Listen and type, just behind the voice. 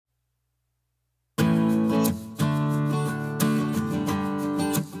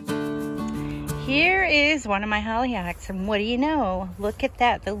is one of my hollyhocks, and what do you know? Look at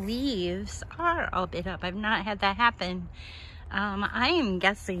that. The leaves are all bit up. I've not had that happen. I am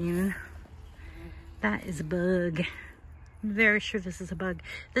guessing that is a bug. I'm very sure this is a bug.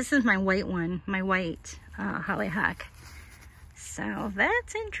 This is my white one, my white hollyhock. So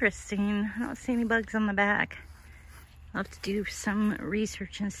that's interesting. I don't see any bugs on the back. I'll have to do some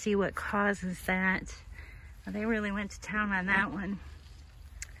research and see what causes that. They really went to town on that one.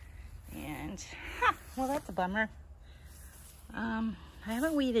 And, well, that's a bummer. I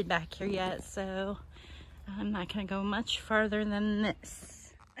haven't weeded back here yet, so I'm not going to go much farther than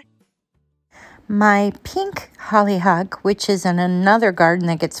this. My pink hollyhock, which is in another garden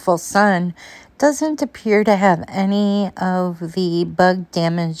that gets full sun, doesn't appear to have any of the bug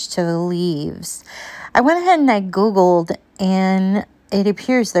damage to the leaves. I went ahead and I Googled, and it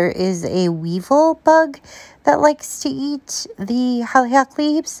appears there is a weevil bug that likes to eat the hollyhock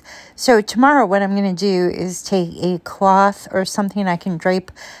leaves. So tomorrow what I'm going to do is take a cloth or something I can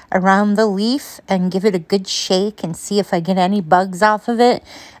drape around the leaf and give it a good shake and see if I get any bugs off of it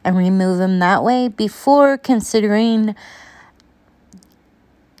and remove them that way before considering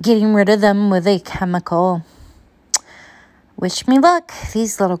getting rid of them with a chemical. Wish me luck.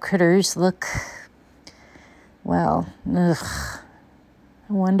 These little critters look, well, ugh.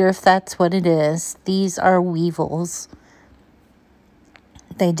 I wonder if that's what it is. These are weevils.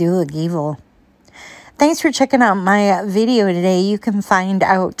 They do look evil. Thanks for checking out my video today. You can find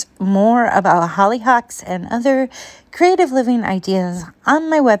out more about hollyhocks and other creative living ideas on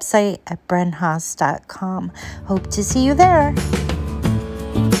my website at brenhaas.com. Hope to see you there.